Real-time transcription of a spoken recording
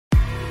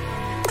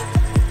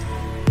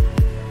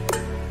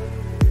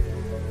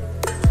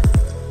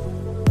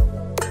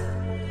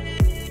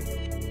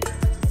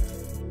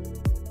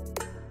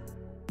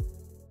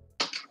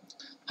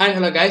Hi,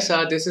 hello guys,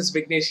 this is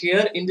Vignesh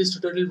here. In this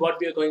tutorial what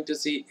we are going to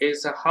see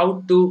is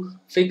how to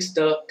fix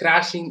the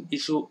crashing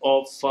issue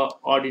of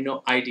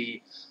Arduino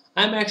IDE.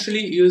 I'm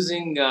actually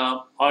using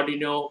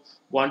Arduino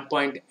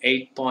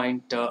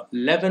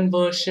 1.8.11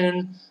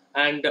 version,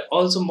 and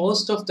also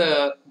most of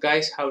the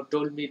guys have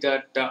told me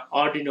that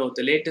Arduino,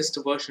 the latest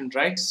version,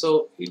 right?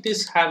 So it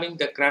is having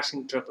the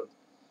crashing trouble.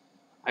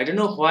 I don't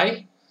know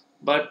why,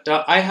 but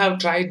I have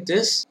tried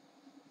this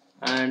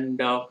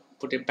and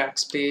put a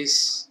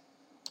backspace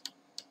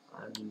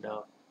and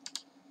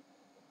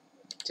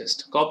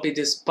just copy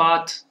this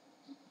path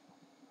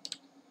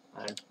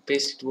and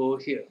paste it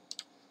over here.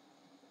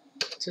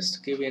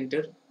 Just give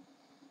enter,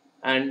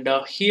 and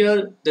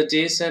here the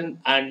json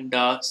and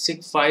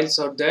sig files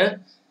are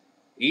there.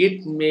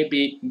 It may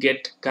be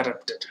get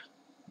corrupted,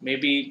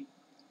 maybe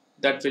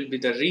that will be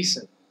the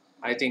reason,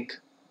 I think.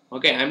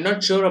 Okay, I'm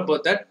not sure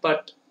about that,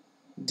 but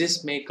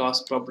this may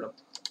cause problem.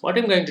 What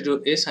I'm going to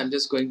do is I'm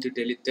just going to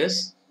delete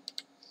this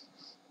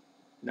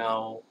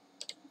now,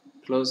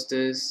 close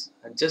this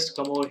and just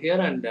come over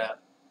here and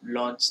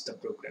launch the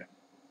program.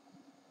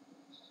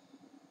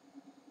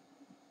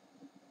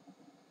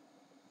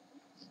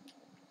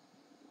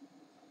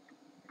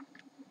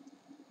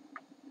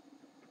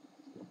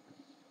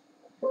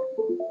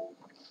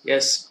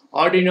 Yes,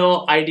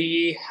 Arduino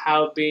IDE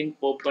have been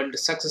opened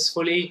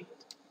successfully.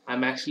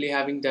 I'm actually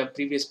having the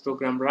previous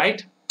program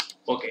right.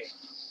 Okay,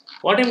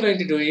 what I'm going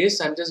to do is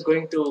I'm just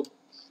going to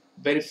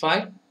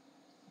verify.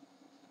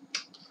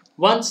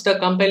 Once the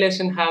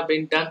compilation have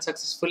been done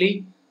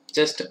successfully,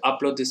 just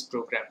upload this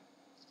program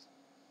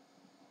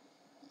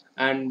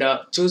and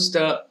choose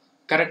the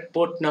correct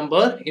port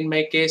number. In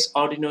my case,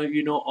 Arduino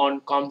Uno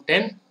on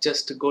COM10.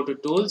 Just go to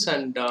tools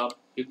and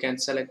you can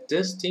select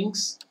these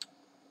things.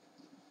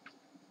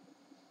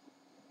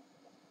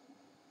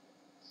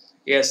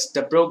 Yes,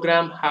 the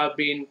program have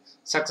been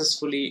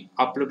successfully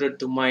uploaded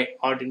to my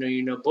Arduino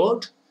Uno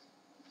board.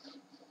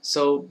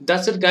 So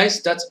that's it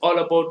guys, that's all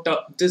about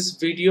this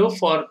video.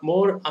 For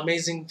more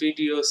amazing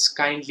videos,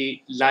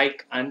 kindly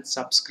like and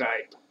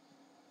subscribe.